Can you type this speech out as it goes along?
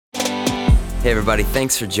Hey everybody,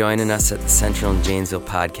 thanks for joining us at the Central and Janesville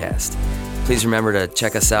podcast. Please remember to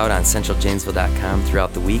check us out on centraljanesville.com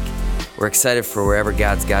throughout the week. We're excited for wherever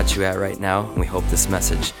God's got you at right now, and we hope this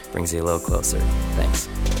message brings you a little closer. Thanks.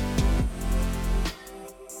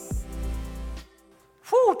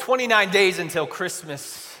 29 days until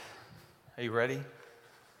Christmas. Are you ready?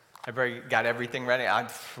 Everybody got everything ready?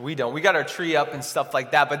 We don't. We got our tree up and stuff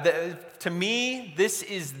like that. But to me, this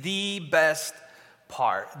is the best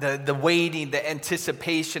part. The waiting, the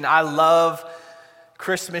anticipation. I love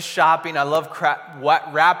Christmas shopping. I love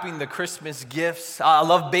wrapping the Christmas gifts. I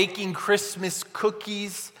love baking Christmas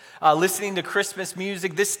cookies, listening to Christmas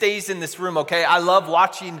music. This stays in this room, okay? I love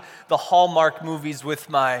watching the Hallmark movies with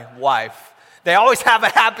my wife. They always have a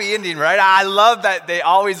happy ending, right? I love that they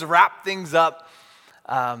always wrap things up.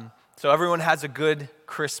 So everyone has a good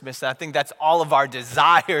Christmas. And I think that's all of our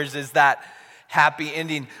desires, is that happy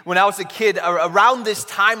ending. When I was a kid, around this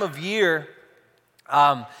time of year,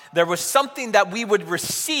 there was something that we would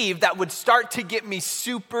receive that would start to get me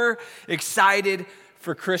super excited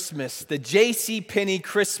for Christmas. The JCPenney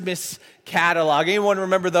Christmas catalog. Anyone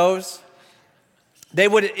remember those?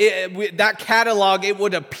 That catalog, it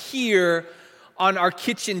would appear on our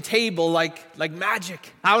kitchen table like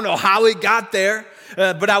magic. I don't know how it got there,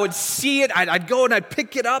 but I would see it. I'd go and I'd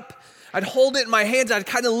pick it up. I'd hold it in my hands. I'd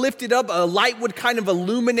kind of lift it up. A light would kind of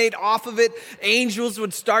illuminate off of it. Angels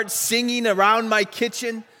would start singing around my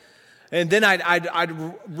kitchen. And then I'd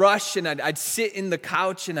rush and I'd sit in the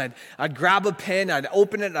couch and I'd grab a pen. I'd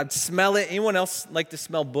open it and I'd smell it. Anyone else like to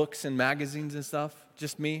smell books and magazines and stuff?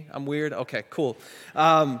 Just me? I'm weird? Okay, cool.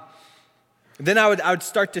 Then I would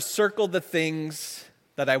start to circle the things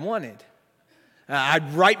that I wanted.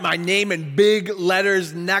 I'd write my name in big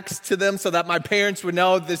letters next to them so that my parents would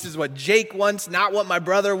know this is what Jake wants, not what my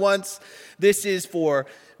brother wants. This is for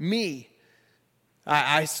me.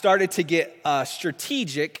 I started to get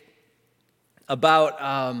strategic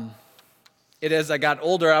about it as I got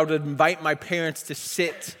older. I would invite my parents to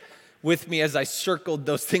sit with me as I circled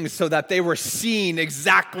those things so that they were seeing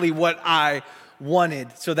exactly what I wanted,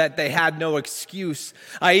 so that they had no excuse.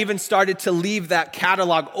 I even started to leave that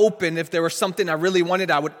catalog open. If there was something I really wanted,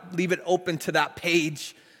 I would leave it open to that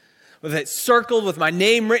page with it circled with my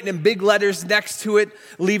name written in big letters next to it.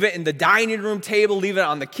 Leave it in the dining room table, leave it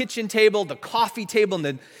on the kitchen table, the coffee table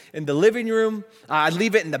in the living room. I'd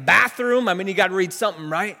leave it in the bathroom. I mean, you got to read something,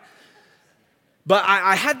 right? But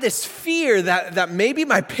I had this fear that maybe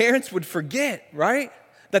my parents would forget, right?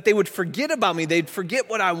 That they would forget about me. They'd forget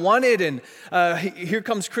what I wanted. And here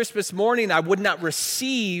comes Christmas morning. I would not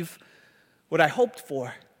receive what I hoped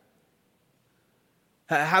for.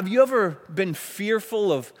 Have you ever been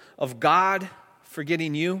fearful of God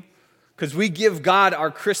forgetting you? Because we give God our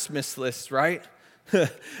Christmas list, right?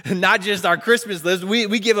 Not just our Christmas list.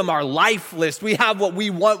 We give him our life list. We have what we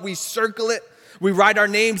want. We circle it. We write our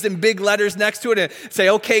names in big letters next to it and say,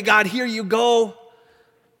 okay, God, here you go.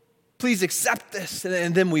 Please accept this.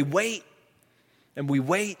 And then we wait, and we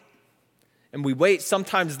wait, and we wait.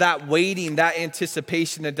 Sometimes that waiting, that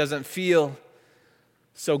anticipation, it doesn't feel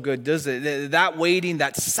so good, does it? That waiting,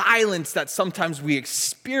 that silence that sometimes we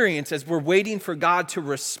experience as we're waiting for God to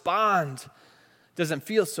respond doesn't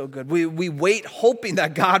feel so good. We wait hoping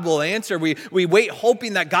that God will answer. We wait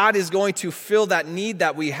hoping that God is going to fill that need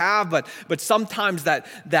that we have. But sometimes that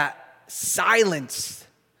silence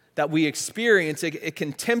that we experience, it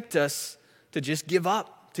can tempt us to just give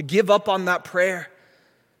up on that prayer.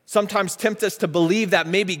 Sometimes tempt us to believe that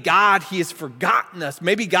maybe God, he has forgotten us.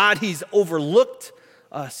 Maybe God, he's overlooked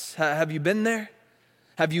us. Have you been there?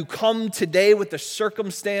 Have you come today with a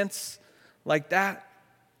circumstance like that?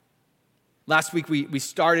 Last week, we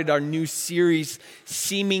started our new series,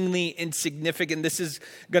 Seemingly Insignificant. This is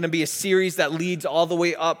going to be a series that leads all the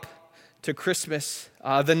way up to Christmas.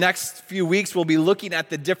 The next few weeks, we'll be looking at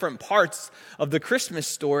the different parts of the Christmas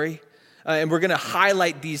story. And we're going to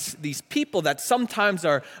highlight these people that sometimes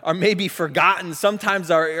are maybe forgotten,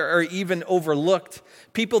 sometimes are even overlooked.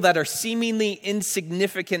 People that are seemingly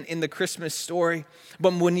insignificant in the Christmas story.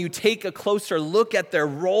 But when you take a closer look at their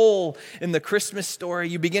role in the Christmas story,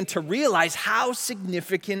 you begin to realize how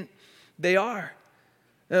significant they are.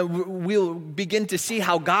 We'll begin to see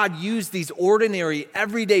how God used these ordinary,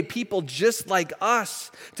 everyday people just like us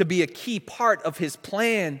to be a key part of his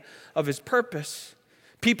plan, of his purpose.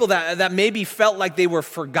 People that maybe felt like they were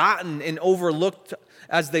forgotten and overlooked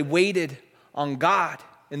as they waited on God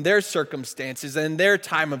in their circumstances and in their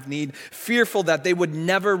time of need, fearful that they would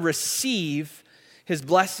never receive his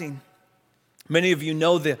blessing. Many of you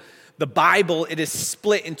know the The Bible, it is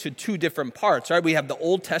split into two different parts, right? We have the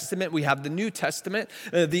Old Testament, we have the New Testament.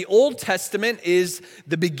 The Old Testament is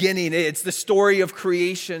the beginning. It's the story of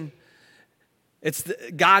creation. It's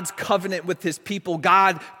God's covenant with his people,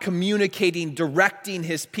 God communicating, directing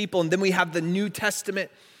his people. And then we have the New Testament,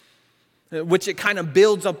 which it kind of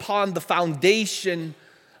builds upon the foundation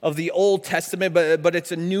of the Old Testament, but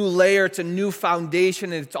it's a new layer, it's a new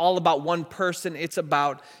foundation, and it's all about one person. It's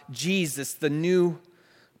about Jesus, the new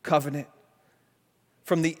covenant.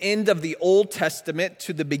 From the end of the Old Testament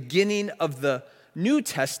to the beginning of the New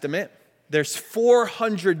Testament, there's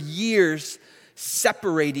 400 years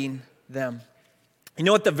separating them. You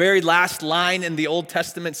know what the very last line in the Old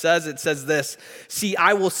Testament says? It says this: "See,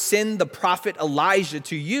 I will send the prophet Elijah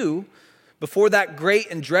to you before that great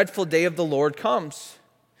and dreadful day of the Lord comes.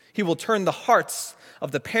 He will turn the hearts of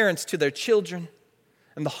the parents to their children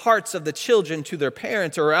and the hearts of the children to their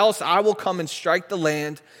parents, or else I will come and strike the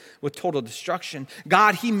land with total destruction."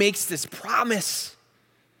 God, he makes this promise.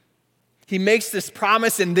 He makes this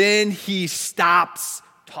promise and then he stops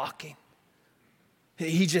talking.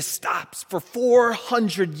 He just stops. For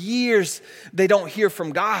 400 years, they don't hear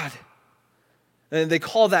from God. And they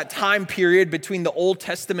call that time period between the Old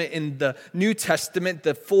Testament and the New Testament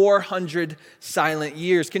the 400 silent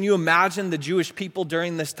years. Can you imagine the Jewish people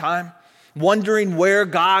during this time wondering where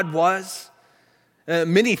God was?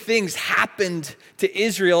 Many things happened to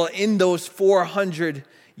Israel in those 400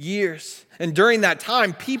 years. And during that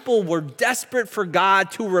time, people were desperate for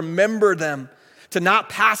God to remember them, to not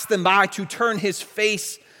pass them by, to turn his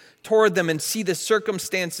face toward them and see the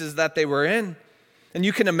circumstances that they were in. And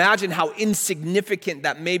you can imagine how insignificant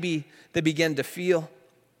that maybe they began to feel.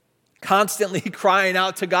 Constantly crying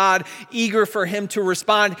out to God, eager for him to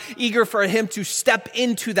respond, eager for him to step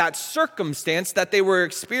into that circumstance that they were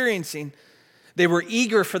experiencing. They were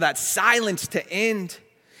eager for that silence to end,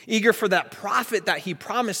 eager for that prophet that he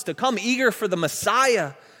promised to come, eager for the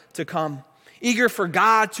Messiah to come, eager for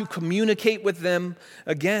God to communicate with them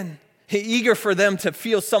again, eager for them to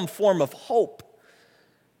feel some form of hope.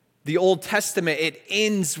 The Old Testament, it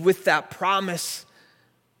ends with that promise.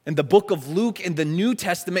 And the book of Luke in the New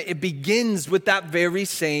Testament, it begins with that very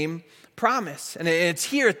same promise. And it's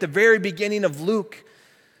here at the very beginning of Luke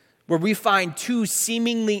where we find two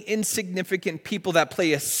seemingly insignificant people that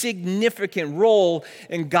play a significant role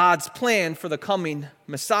in God's plan for the coming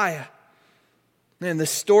Messiah. And the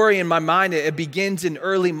story in my mind, it begins in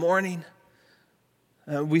early morning.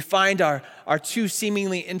 We find our two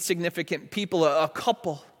seemingly insignificant people, a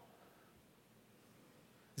couple,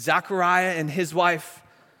 Zachariah and his wife,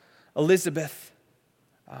 Elizabeth.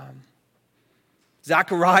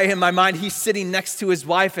 Zachariah, in my mind, he's sitting next to his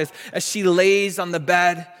wife as she lays on the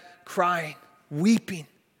bed, crying, weeping,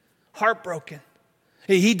 heartbroken.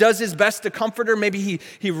 He does his best to comfort her. Maybe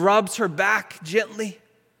he rubs her back gently.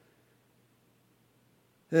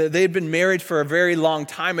 They had been married for a very long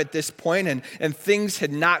time at this point, and things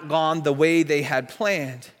had not gone the way they had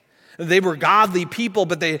planned. They were godly people,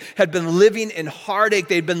 but they had been living in heartache.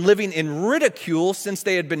 They'd been living in ridicule since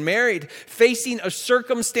they had been married, facing a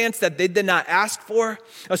circumstance that they did not ask for,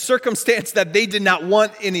 a circumstance that they did not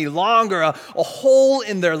want any longer, a hole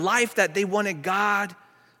in their life that they wanted God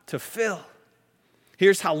to fill.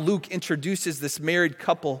 Here's how Luke introduces this married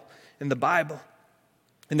couple in the Bible.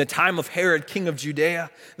 In the time of Herod, king of Judea,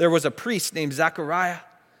 there was a priest named Zachariah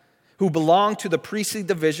who belonged to the priestly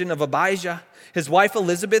division of Abijah. His wife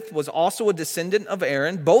Elizabeth was also a descendant of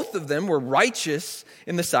Aaron. Both of them were righteous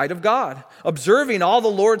in the sight of God, observing all the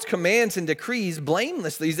Lord's commands and decrees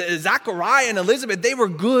blamelessly. Zachariah and Elizabeth, they were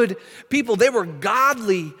good people. They were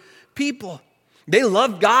godly people. They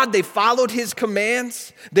loved God. They followed his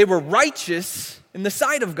commands. They were righteous in the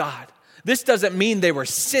sight of God. This doesn't mean they were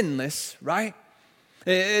sinless, right?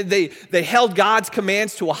 They held God's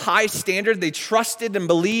commands to a high standard. They trusted and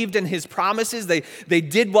believed in his promises. They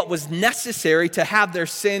did what was necessary to have their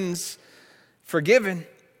sins forgiven.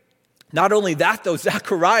 Not only that, though,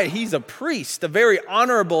 Zechariah, he's a priest, a very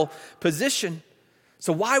honorable position.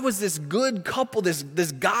 So why was this good couple,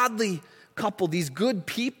 this godly couple, these good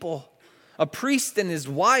people, a priest and his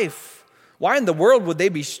wife, why in the world would they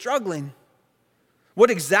be struggling? What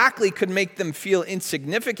exactly could make them feel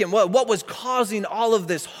insignificant? What was causing all of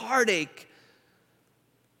this heartache?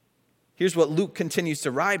 Here's what Luke continues to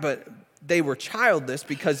write, but they were childless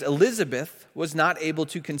because Elizabeth was not able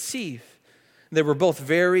to conceive. They were both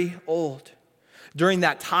very old. During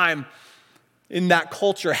that time, In that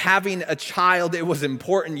culture, having a child, it was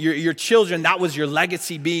important. Your children, that was your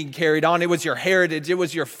legacy being carried on. It was your heritage. It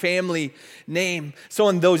was your family name. So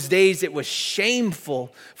in those days, it was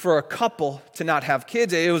shameful for a couple to not have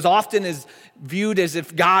kids. It was often viewed as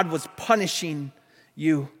if God was punishing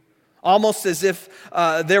you. Almost as if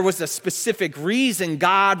there was a specific reason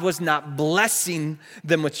God was not blessing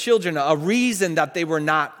them with children, a reason that they were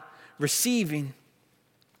not receiving.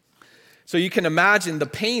 So you can imagine the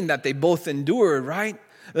pain that they both endured, right?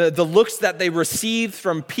 The looks that they received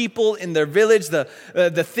from people in their village,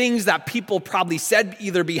 the things that people probably said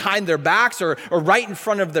either behind their backs or right in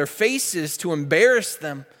front of their faces to embarrass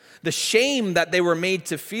them. The shame that they were made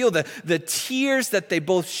to feel, the tears that they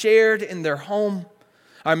both shared in their home.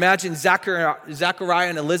 I imagine Zachariah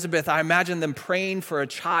and Elizabeth, I imagine them praying for a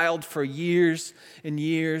child for years and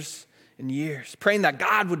years and years, praying that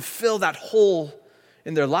God would fill that hole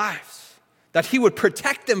in their lives. That he would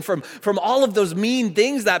protect them from all of those mean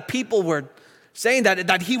things that people were saying,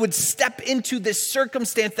 that he would step into this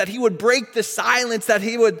circumstance, that he would break the silence, that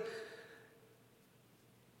he would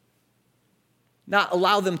not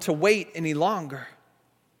allow them to wait any longer.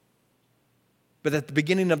 But at the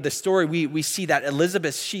beginning of the story, we see that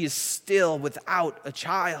Elizabeth, she is still without a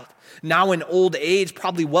child. Now in old age,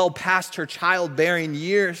 probably well past her childbearing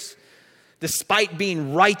years. Despite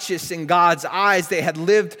being righteous in God's eyes, they had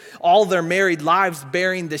lived all their married lives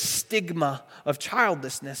bearing the stigma of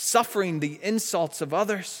childlessness, suffering the insults of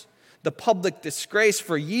others, the public disgrace.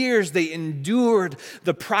 For years, they endured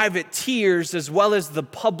the private tears as well as the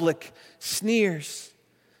public sneers.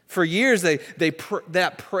 For years,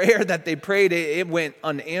 that prayer that they prayed, it went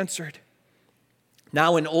unanswered.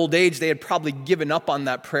 Now in old age, they had probably given up on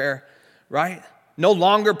that prayer, right? No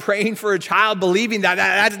longer praying for a child, believing that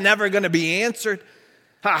that's never going to be answered.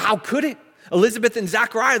 How could it? Elizabeth and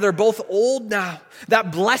Zachariah, they're both old now.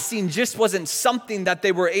 That blessing just wasn't something that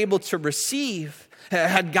they were able to receive.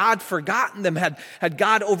 Had God forgotten them? Had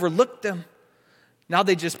God overlooked them? Now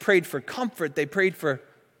they just prayed for comfort. They prayed for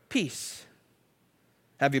peace.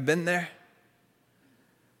 Have you been there?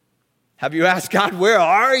 Have you asked God, where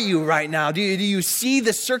are you right now? Do you see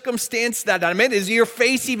the circumstance that I'm in? Is your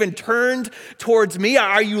face even turned towards me?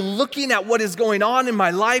 Are you looking at what is going on in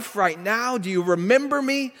my life right now? Do you remember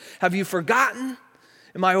me? Have you forgotten?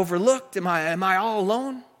 Am I overlooked? Am I all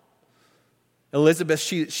alone? Elizabeth,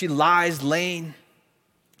 she lies laying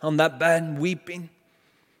on that bed weeping.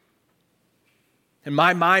 In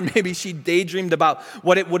my mind, maybe she daydreamed about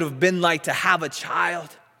what it would have been like to have a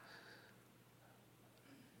child.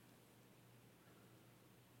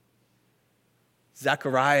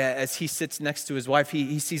 Zachariah, as he sits next to his wife,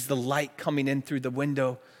 he sees the light coming in through the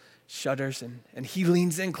window shutters, and he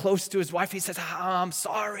leans in close to his wife. He says, I'm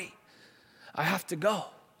sorry. I have to go.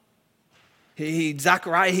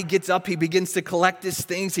 Zachariah, he gets up. He begins to collect his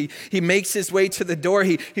things. He makes his way to the door.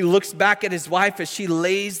 He looks back at his wife as she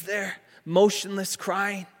lays there, motionless,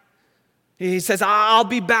 crying. He says, I'll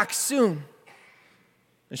be back soon.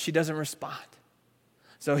 And she doesn't respond.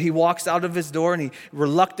 So he walks out of his door and he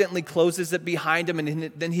reluctantly closes it behind him,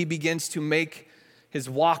 and then he begins to make his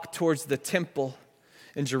walk towards the temple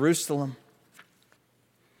in Jerusalem.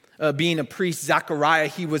 Being a priest, Zechariah,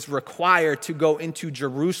 he was required to go into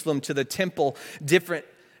Jerusalem to the temple different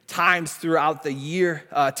times throughout the year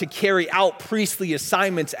to carry out priestly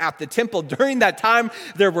assignments at the temple. During that time,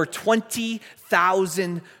 there were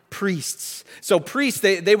 20,000 priests. So priests,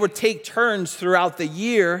 they would take turns throughout the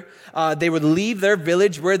year. They would leave their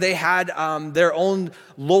village where they had their own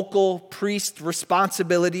local priest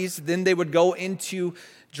responsibilities. Then they would go into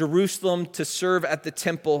Jerusalem to serve at the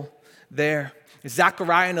temple there.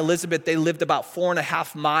 Zechariah and Elizabeth, they lived about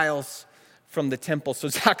 4.5 miles from the temple. So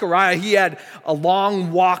Zechariah, he had a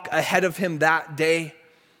long walk ahead of him that day.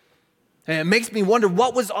 And it makes me wonder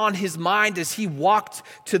what was on his mind as he walked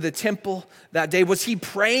to the temple that day. Was he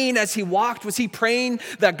praying as he walked? Was he praying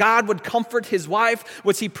that God would comfort his wife?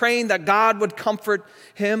 Was he praying that God would comfort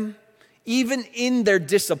him? Even in their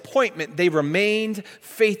disappointment, they remained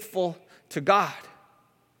faithful to God.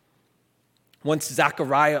 Once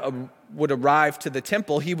Zechariah would arrive to the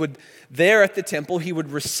temple, he would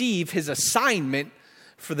receive his assignment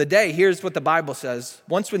for the day. Here's what the Bible says.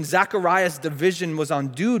 Once when Zechariah's division was on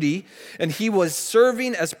duty and he was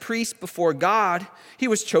serving as priest before God, he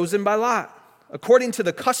was chosen by lot, according to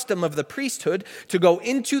the custom of the priesthood, to go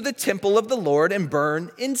into the temple of the Lord and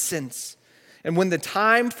burn incense. And when the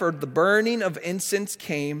time for the burning of incense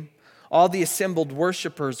came, all the assembled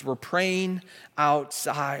worshipers were praying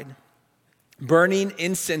outside. Burning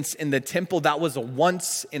incense in the temple, that was a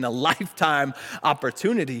once-in-a-lifetime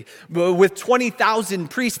opportunity. But with 20,000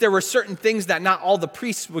 priests, there were certain things that not all the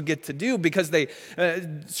priests would get to do because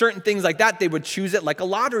certain things like that, they would choose it like a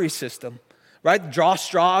lottery system, right? Draw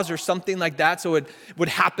straws or something like that. So it would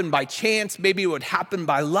happen by chance. Maybe it would happen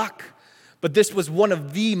by luck. But this was one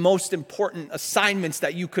of the most important assignments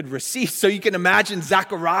that you could receive. So you can imagine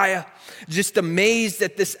Zechariah just amazed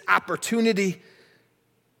at this opportunity.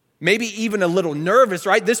 Maybe even a little nervous,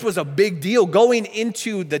 right? This was a big deal going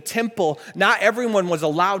into the temple. Not everyone was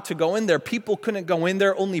allowed to go in there. People couldn't go in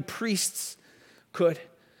there. Only priests could.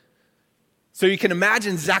 So you can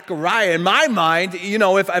imagine Zechariah. In my mind,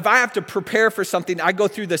 if I have to prepare for something, I go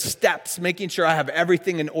through the steps, making sure I have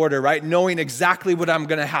everything in order, right? Knowing exactly what I'm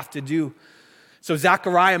going to have to do. So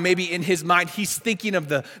Zechariah, maybe in his mind, he's thinking of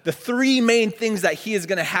the three main things that he is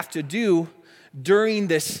going to have to do during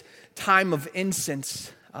this time of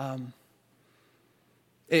incense.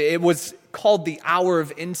 It was called the hour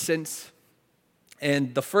of incense.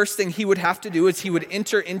 And the first thing he would have to do is he would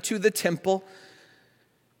enter into the temple,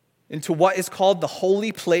 into what is called the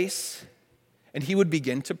holy place, and he would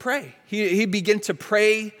begin to pray. He'd begin to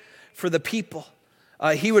pray for the people.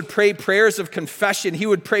 He would pray prayers of confession. He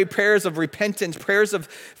would pray prayers of repentance, prayers of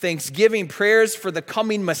thanksgiving, prayers for the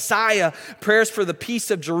coming Messiah, prayers for the peace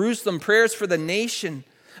of Jerusalem, prayers for the nation,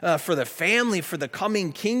 for the family, for the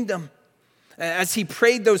coming kingdom. As he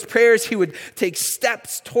prayed those prayers, he would take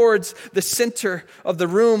steps towards the center of the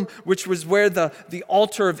room, which was where the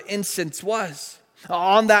altar of incense was.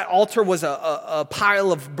 On that altar was a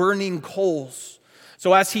pile of burning coals.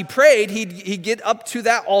 So as he prayed, he'd get up to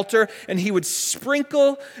that altar and he would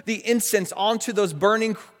sprinkle the incense onto those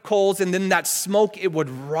burning coals, and then that smoke, it would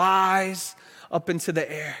rise up into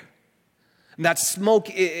the air. And that smoke,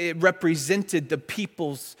 it represented the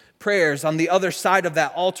people's prayers. On the other side of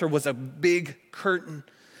that altar was a big curtain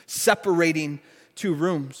separating two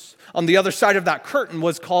rooms. On the other side of that curtain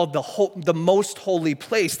was called the most holy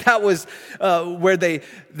place. That was where they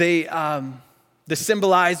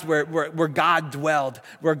symbolized where God dwelled,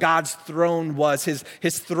 where God's throne was,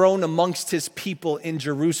 his throne amongst his people in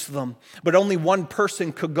Jerusalem. But only one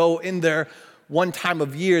person could go in there one time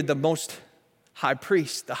of year, the high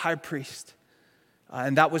priest.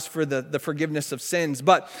 And that was for the forgiveness of sins.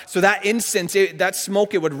 But so that incense, that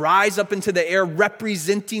smoke, it would rise up into the air,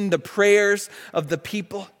 representing the prayers of the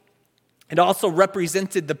people. It also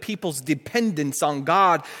represented the people's dependence on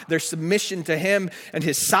God, their submission to him and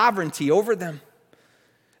his sovereignty over them.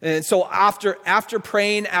 And so after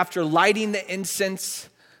praying, after lighting the incense,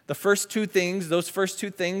 those first two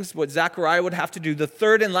things, what Zechariah would have to do, the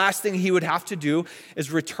third and last thing he would have to do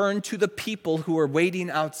is return to the people who are waiting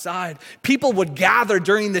outside. People would gather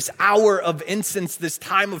during this hour of incense, this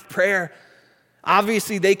time of prayer.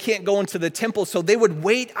 Obviously, they can't go into the temple, so they would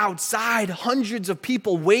wait outside, hundreds of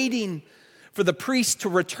people waiting for the priest to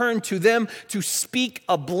return to them, to speak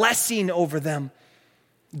a blessing over them.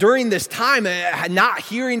 During this time, not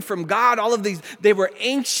hearing from God, all of these, they were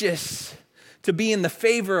anxious to be in the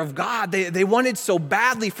favor of God. They wanted so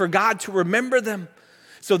badly for God to remember them.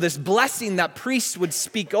 So this blessing that priests would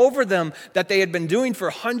speak over them that they had been doing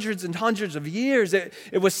for hundreds and hundreds of years, it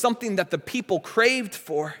was something that the people craved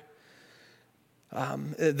for.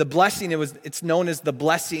 The blessing, it's known as the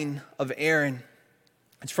blessing of Aaron.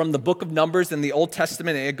 It's from the book of Numbers in the Old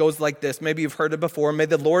Testament. It goes like this. Maybe you've heard it before. May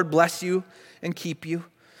the Lord bless you and keep you.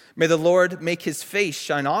 May the Lord make his face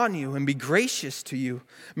shine on you and be gracious to you.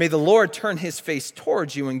 May the Lord turn his face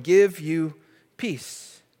towards you and give you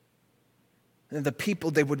peace. And the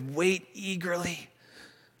people, they would wait eagerly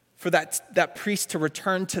for that priest to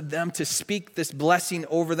return to them, to speak this blessing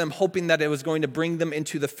over them, hoping that it was going to bring them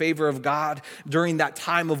into the favor of God during that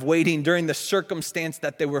time of waiting, during the circumstance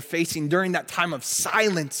that they were facing, during that time of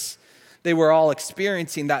silence they were all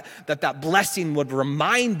experiencing, that blessing would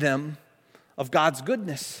remind them of God's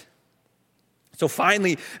goodness. So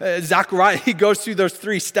finally, Zechariah, he goes through those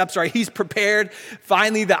three steps, right? He's prepared.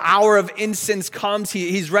 Finally, the hour of incense comes.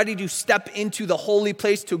 He's ready to step into the holy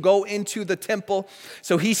place, to go into the temple.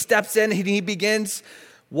 So he steps in and he begins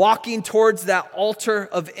walking towards that altar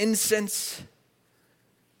of incense,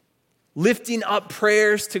 lifting up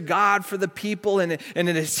prayers to God for the people. And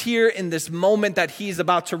it is here in this moment that he's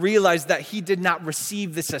about to realize that he did not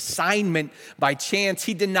receive this assignment by chance.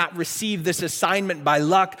 He did not receive this assignment by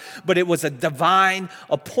luck, but it was a divine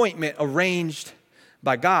appointment arranged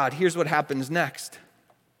by God. Here's what happens next.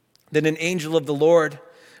 Then an angel of the Lord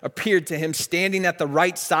appeared to him, standing at the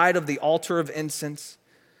right side of the altar of incense.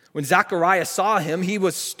 When Zechariah saw him, he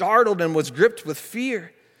was startled and was gripped with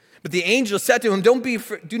fear. But the angel said to him,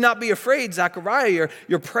 do not be afraid, Zechariah,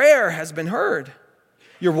 your prayer has been heard.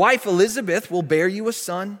 Your wife Elizabeth will bear you a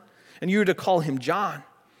son, and you are to call him John.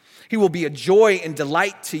 He will be a joy and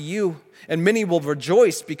delight to you, and many will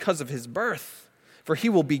rejoice because of his birth, for he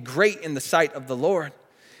will be great in the sight of the Lord.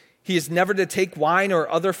 He is never to take wine or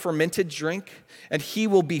other fermented drink, and he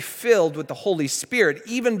will be filled with the Holy Spirit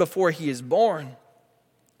even before he is born.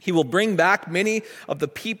 He will bring back many of the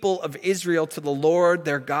people of Israel to the Lord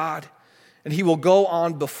their God, and he will go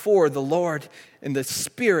on before the Lord in the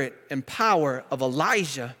spirit and power of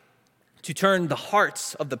Elijah to turn the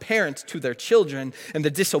hearts of the parents to their children and the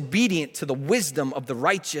disobedient to the wisdom of the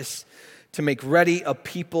righteous, to make ready a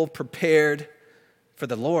people prepared for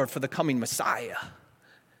the Lord, for the coming Messiah.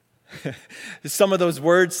 Some of those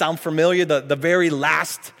words sound familiar. The very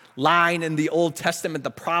last line in the Old Testament,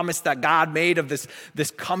 the promise that God made of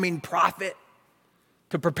this coming prophet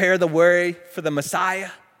to prepare the way for the Messiah.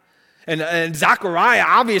 And Zechariah,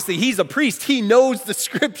 obviously, he's a priest. He knows the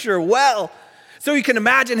scripture well. So you can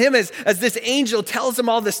imagine him as this angel tells him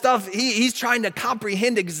all this stuff. He's trying to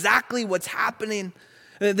comprehend exactly what's happening.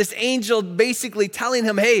 This angel basically telling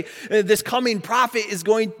him, hey, this coming prophet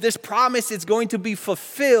this promise is going to be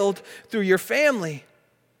fulfilled through your family.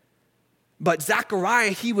 But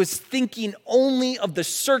Zechariah, he was thinking only of the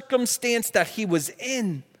circumstance that he was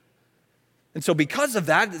in. And so because of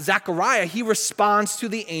that, Zechariah, he responds to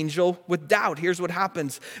the angel with doubt. Here's what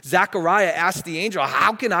happens. Zechariah asks the angel,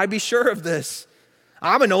 how can I be sure of this?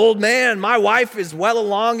 I'm an old man. My wife is well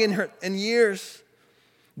along in years.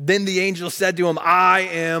 Then the angel said to him, I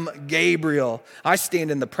am Gabriel. I stand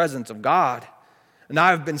in the presence of God, and I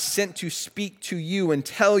have been sent to speak to you and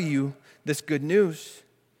tell you this good news.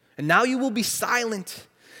 And now you will be silent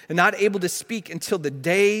and not able to speak until the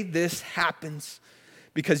day this happens,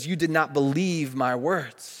 because you did not believe my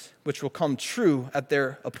words, which will come true at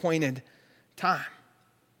their appointed time.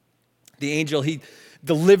 The angel, he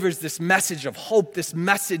delivers this message of hope, this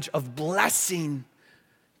message of blessing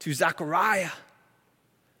to Zechariah.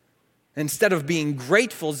 Instead of being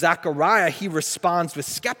grateful, Zechariah, he responds with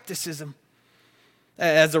skepticism.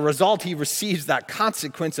 As a result, he receives that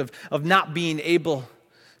consequence of not being able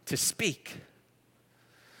to speak.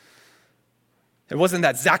 It wasn't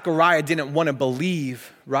that Zechariah didn't want to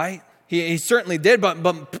believe, right? He certainly did,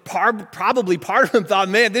 but probably part of him thought,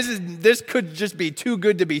 man, this could just be too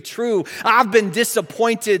good to be true. I've been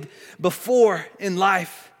disappointed before in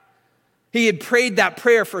life. He had prayed that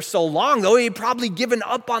prayer for so long, though. He had probably given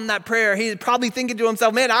up on that prayer. He had probably thinking to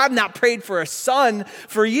himself, man, I've not prayed for a son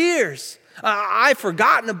for years. I've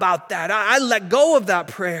forgotten about that. I let go of that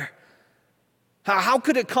prayer. How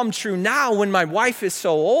could it come true now when my wife is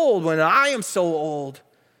so old, when I am so old?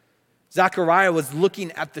 Zechariah was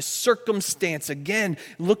looking at the circumstance again,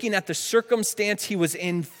 looking at the circumstance he was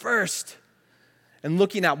in first, and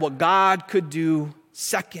looking at what God could do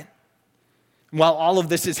second. While all of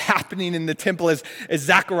this is happening in the temple, as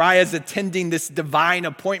Zechariah is attending this divine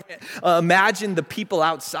appointment, imagine the people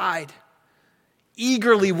outside,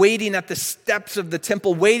 eagerly waiting at the steps of the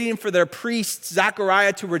temple, waiting for their priest,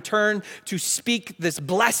 Zechariah, to return to speak this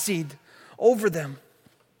blessing over them.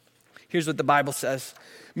 Here's what the Bible says.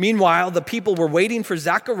 Meanwhile, the people were waiting for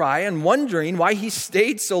Zechariah and wondering why he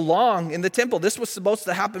stayed so long in the temple. This was supposed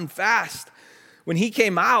to happen fast. When he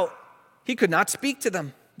came out, he could not speak to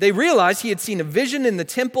them. They realized he had seen a vision in the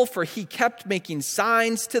temple, for he kept making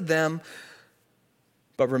signs to them,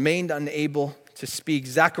 but remained unable to speak.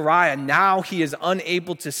 Zechariah, now he is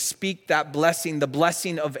unable to speak that blessing, the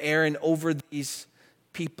blessing of Aaron over these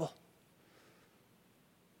people.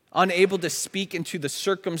 Unable to speak into the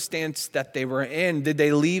circumstance that they were in. Did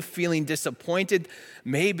they leave feeling disappointed?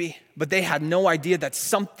 Maybe. But they had no idea that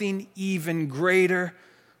something even greater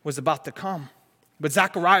was about to come. But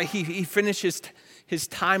Zechariah, he finished his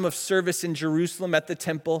time of service in Jerusalem at the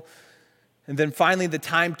temple. And then finally the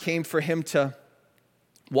time came for him to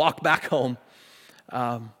walk back home.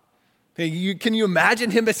 Can you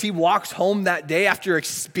imagine him as he walks home that day after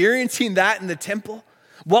experiencing that in the temple?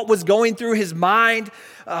 What was going through his mind,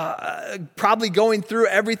 probably going through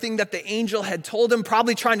everything that the angel had told him,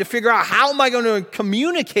 probably trying to figure out, how am I going to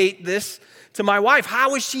communicate this to my wife?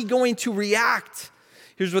 How is she going to react?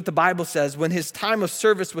 Here's what the Bible says. When his time of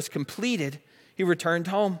service was completed, he returned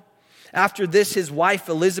home. After this, his wife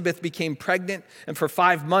Elizabeth became pregnant and for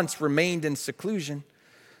 5 months remained in seclusion.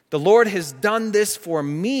 The Lord has done this for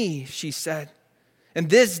me, she said. And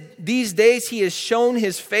these days he has shown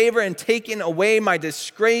his favor and taken away my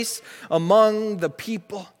disgrace among the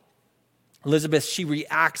people. Elizabeth, she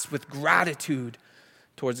reacts with gratitude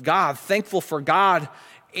towards God, thankful for God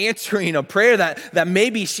answering a prayer that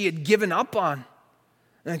maybe she had given up on.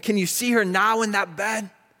 And can you see her now in that bed?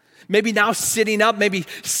 Maybe now sitting up, maybe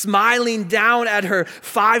smiling down at her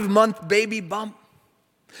 5-month baby bump.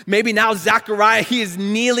 Maybe now Zechariah, he is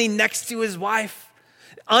kneeling next to his wife,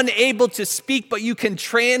 unable to speak, but you can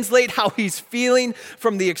translate how he's feeling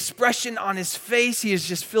from the expression on his face. He is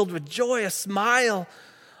just filled with joy, a smile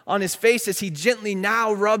on his face as he gently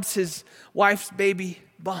now rubs his wife's baby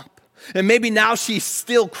bump. And maybe now she's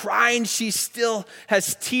still crying. She still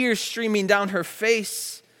has tears streaming down her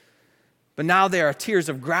face. But now there are tears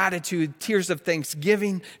of gratitude, tears of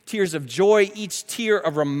thanksgiving, tears of joy, each tear a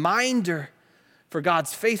reminder for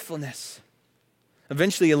God's faithfulness.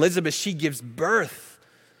 Eventually, Elizabeth, she gives birth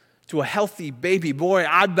to a healthy baby boy.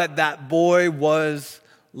 I bet that boy was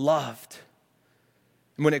loved.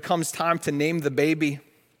 And when it comes time to name the baby,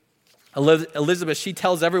 Elizabeth, she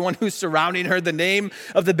tells everyone who's surrounding her the name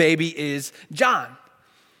of the baby is John.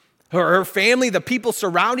 Her family, the people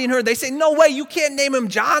surrounding her, they say, no way, you can't name him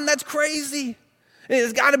John. That's crazy.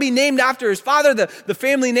 It's got to be named after his father. The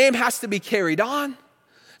family name has to be carried on.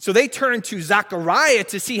 So they turn to Zechariah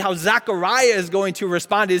to see how Zechariah is going to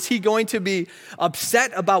respond. Is he going to be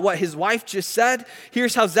upset about what his wife just said?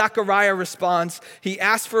 Here's how Zechariah responds. He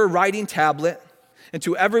asked for a writing tablet, and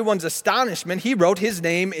to everyone's astonishment, he wrote, his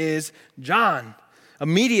name is John.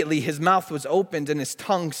 Immediately his mouth was opened and his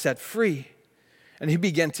tongue set free, and he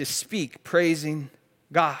began to speak, praising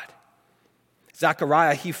God.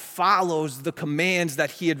 Zechariah, he follows the commands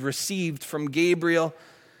that he had received from Gabriel,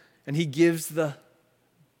 and he gives the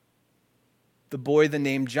boy the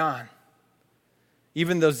name John.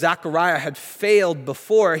 Even though Zechariah had failed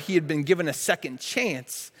before, he had been given a second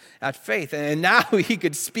chance at faith. And now he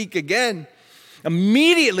could speak again.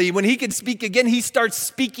 Immediately, when he could speak again, he starts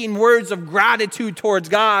speaking words of gratitude towards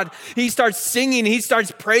God. He starts singing. He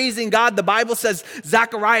starts praising God. The Bible says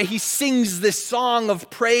Zechariah, he sings this song of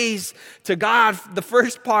praise to God. The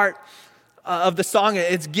first part of the song,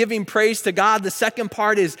 it's giving praise to God. The second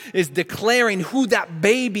part is declaring who that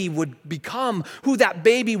baby would become, who that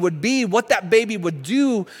baby would be, what that baby would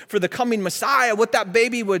do for the coming Messiah, what that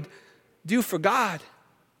baby would do for God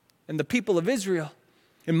and the people of Israel.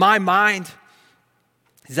 In my mind,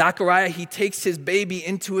 Zechariah, he takes his baby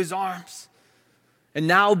into his arms. And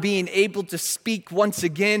now being able to speak once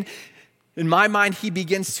again, in my mind, he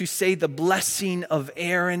begins to say the blessing of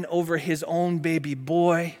Aaron over his own baby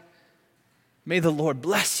boy. May the Lord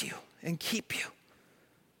bless you and keep you.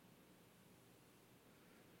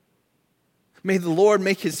 May the Lord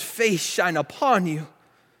make his face shine upon you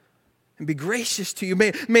and be gracious to you.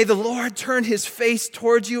 May the Lord turn his face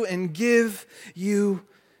towards you and give you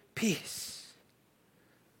peace.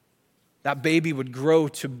 That baby would grow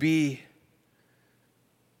to be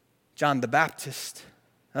John the Baptist,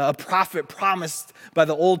 a prophet promised by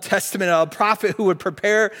the Old Testament, a prophet who would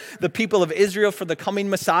prepare the people of Israel for the coming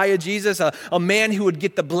Messiah, Jesus, a man who would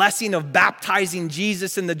get the blessing of baptizing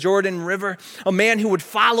Jesus in the Jordan River, a man who would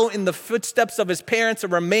follow in the footsteps of his parents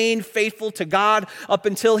and remain faithful to God up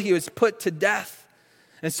until he was put to death.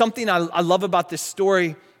 And something I love about this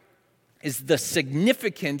story is the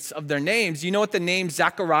significance of their names. You know what the name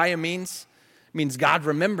Zechariah means? It means God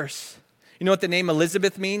remembers. You know what the name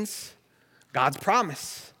Elizabeth means? God's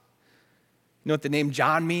promise. You know what the name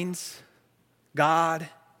John means? God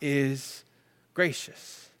is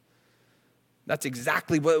gracious. That's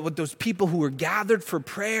exactly what those people who were gathered for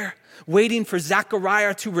prayer, waiting for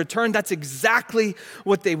Zechariah to return, that's exactly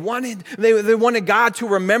what they wanted. They wanted God to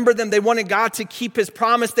remember them. They wanted God to keep his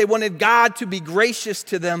promise. They wanted God to be gracious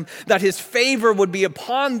to them, that his favor would be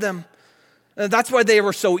upon them. And that's why they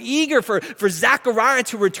were so eager for Zechariah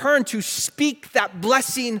to return, to speak that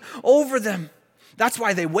blessing over them. That's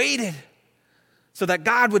why they waited, so that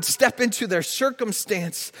God would step into their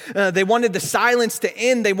circumstance. They wanted the silence to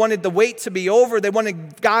end. They wanted the wait to be over. They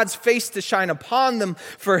wanted God's face to shine upon them,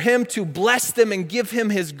 for him to bless them and give him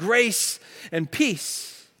his grace and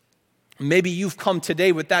peace. Maybe you've come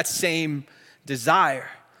today with that same desire,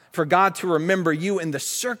 for God to remember you in the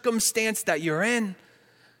circumstance that you're in,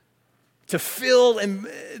 to fill in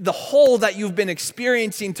the hole that you've been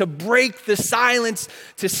experiencing, to break the silence,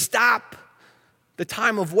 to stop the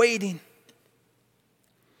time of waiting.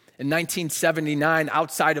 In 1979,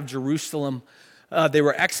 outside of Jerusalem, they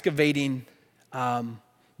were excavating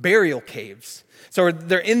burial caves. So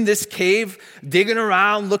they're in this cave, digging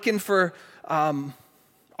around, looking for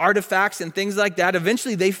artifacts and things like that.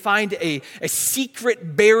 Eventually, they find a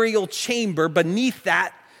secret burial chamber beneath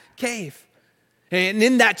that cave. And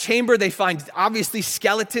in that chamber, they find obviously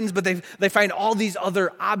skeletons, but they find all these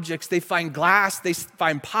other objects. They find glass, they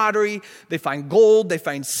find pottery, they find gold, they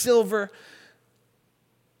find silver.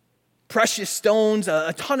 precious stones,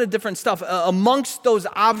 a ton of different stuff. Amongst those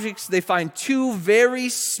objects, they find two very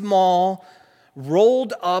small,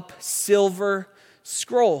 rolled up silver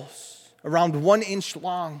scrolls, around 1 inch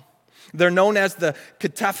long. They're known as the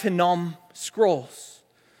Ketef Hinnom scrolls.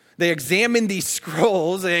 They examined these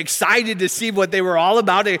scrolls, they're excited to see what they were all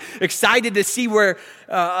about, they're excited to see what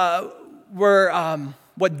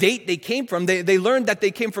date they came from. They learned that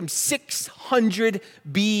they came from 600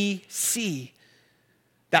 BC.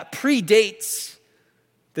 That predates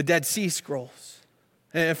the Dead Sea Scrolls.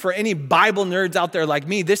 And for any Bible nerds out there like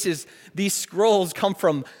me, these scrolls come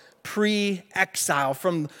from pre-exile,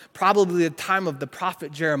 from probably the time of the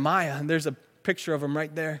prophet Jeremiah. And there's a picture of them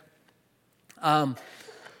right there.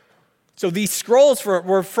 So these scrolls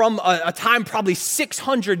were from a time probably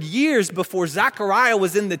 600 years before Zechariah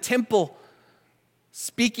was in the temple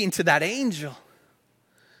speaking to that angel.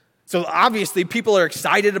 So obviously people are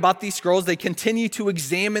excited about these scrolls. They continue to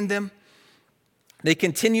examine them. They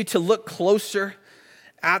continue to look closer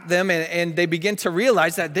at them, and they begin to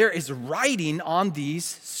realize that there is writing on these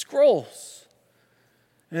scrolls.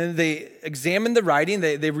 And they examine the writing.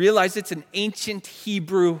 They realize it's an ancient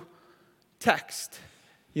Hebrew text.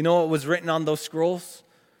 You know what was written on those scrolls?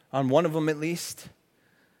 On one of them at least.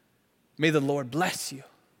 May the Lord bless you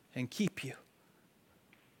and keep you.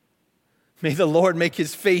 May the Lord make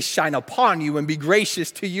his face shine upon you and be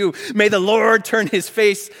gracious to you. May the Lord turn his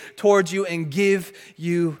face towards you and give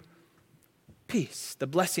you peace. The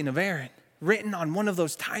blessing of Aaron, written on one of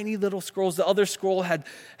those tiny little scrolls. The other scroll had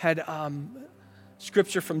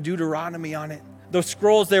scripture from Deuteronomy on it. Those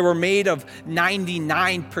scrolls, they were made of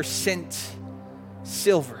 99%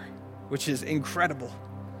 silver, which is incredible.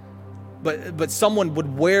 But someone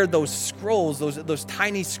would wear those scrolls, those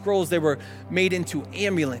tiny scrolls. They were made into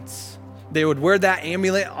amulets. They would wear that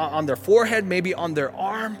amulet on their forehead, maybe on their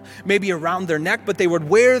arm, maybe around their neck, but they would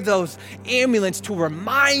wear those amulets to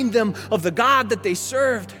remind them of the God that they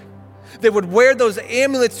served. They would wear those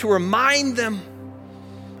amulets to remind them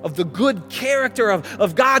of the good character,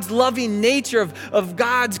 of God's loving nature, of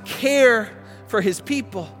God's care for his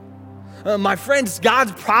people. My friends,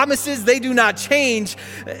 God's promises, they do not change.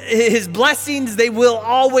 His blessings, they will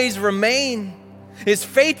always remain. His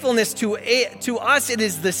faithfulness to us, it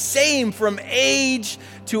is the same from age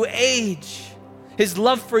to age. His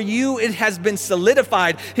love for you, it has been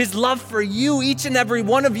solidified. His love for you, each and every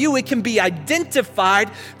one of you, it can be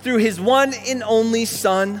identified through his one and only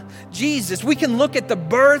Son, Jesus. We can look at the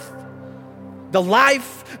birth, the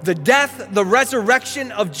life, the death, the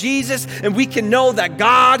resurrection of Jesus, and we can know that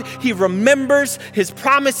God, he remembers his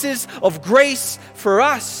promises of grace for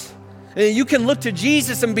us. And you can look to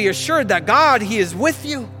Jesus and be assured that God, he is with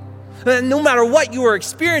you. And no matter what you are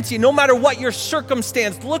experiencing, no matter what your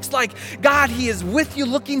circumstance looks like, God, he is with you,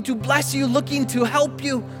 looking to bless you, looking to help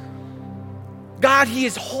you. God, he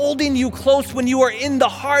is holding you close when you are in the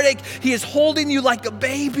heartache. He is holding you like a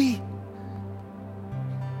baby,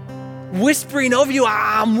 whispering over you,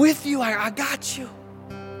 I'm with you, I got you.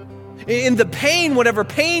 In the pain, whatever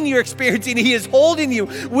pain you're experiencing, he is holding you,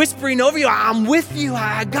 whispering over you, I'm with you,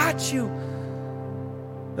 I got you.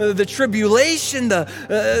 The tribulation,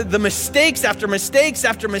 the mistakes after mistakes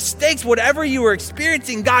after mistakes, whatever you are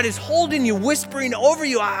experiencing, God is holding you, whispering over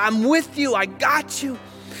you, I'm with you, I got you.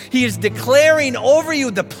 He is declaring over you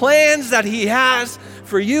the plans that he has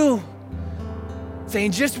for you.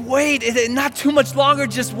 Saying, just wait, not too much longer,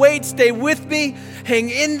 just wait, stay with me, hang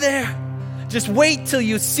in there. Just wait till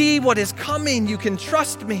you see what is coming. You can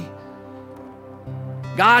trust me.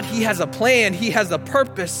 God, he has a plan. He has a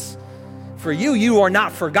purpose for you. You are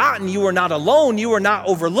not forgotten. You are not alone. You are not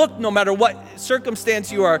overlooked, no matter what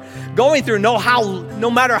circumstance you are going through,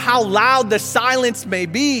 no matter how loud the silence may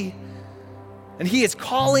be. And he is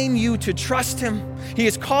calling you to trust him. He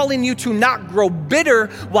is calling you to not grow bitter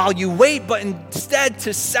while you wait, but instead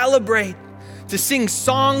to celebrate, to sing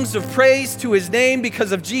songs of praise to his name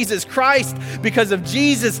because of Jesus Christ, because of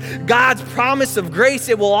Jesus, God's promise of grace,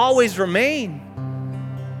 it will always remain.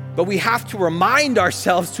 But we have to remind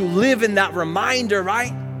ourselves to live in that reminder,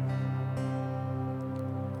 right?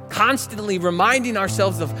 Constantly reminding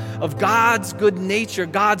ourselves of God's good nature,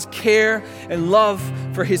 God's care and love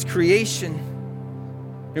for his creation.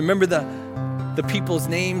 Remember the people's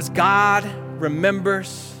names. God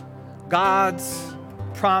remembers God's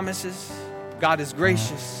promises. God is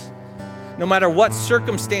gracious. No matter what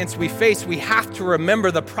circumstance we face, we have to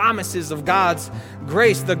remember the promises of God's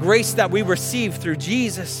grace, the grace that we receive through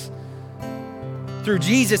Jesus. Through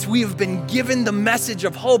Jesus, we have been given the message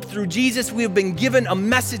of hope. Through Jesus, we have been given a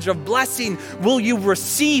message of blessing. Will you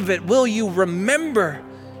receive it? Will you remember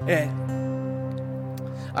it?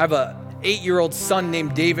 I have an 8-year-old son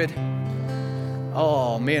named David.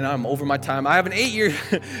 Oh man, I'm over my time. I have an 8-year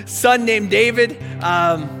son named David.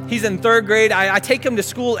 He's in 3rd grade. I take him to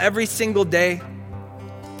school every single day.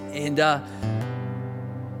 And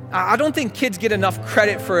I don't think kids get enough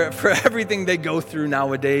credit for everything they go through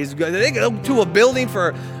nowadays. They go to a building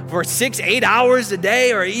for 6-8 hours a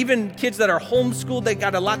day, or even kids that are homeschooled, they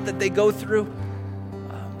got a lot that they go through.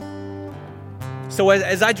 So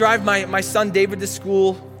as I drive my son David to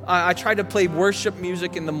school, I try to play worship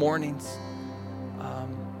music in the mornings.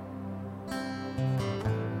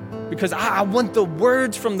 Because I want the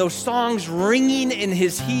words from those songs ringing in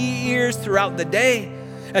his ears throughout the day.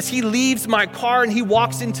 As he leaves my car and he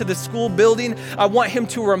walks into the school building, I want him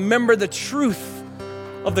to remember the truth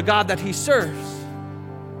of the God that he serves.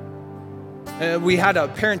 We had a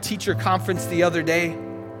parent-teacher conference the other day.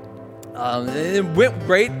 It went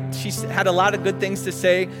great. She had a lot of good things to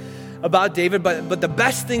say about David, but the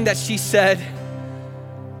best thing that she said,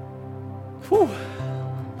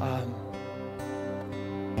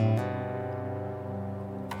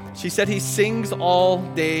 she said he sings all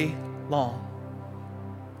day long.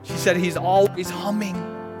 She said he's always humming.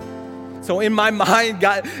 So in my mind,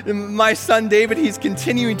 God, my son David, he's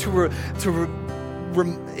continuing to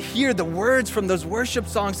hear the words from those worship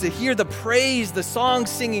songs, to hear the praise, the song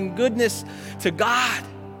singing goodness to God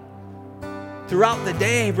throughout the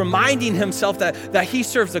day, reminding himself that he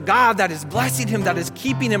serves a God that is blessing him, that is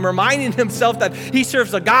keeping him, reminding himself that he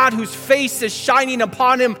serves a God whose face is shining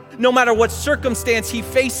upon him no matter what circumstance he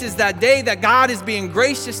faces that day, that God is being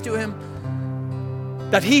gracious to him,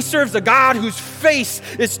 that he serves a God whose face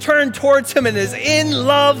is turned towards him and is in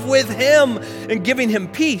love with him and giving him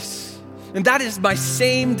peace. And that is my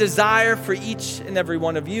same desire for each and every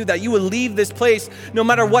one of you, that you would leave this place no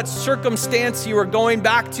matter what circumstance you are going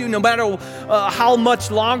back to, no matter how much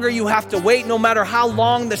longer you have to wait, no matter how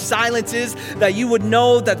long the silence is, that you would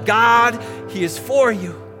know that God, he is for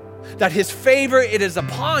you, that his favor, it is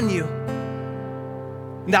upon you,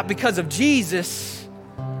 and that because of Jesus,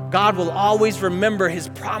 God will always remember his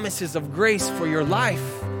promises of grace for your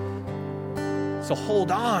life. So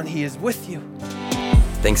hold on, he is with you.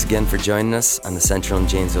 Thanks again for joining us on the Central and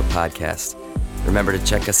Janesville podcast. Remember to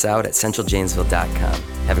check us out at centraljanesville.com.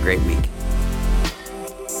 Have a great week.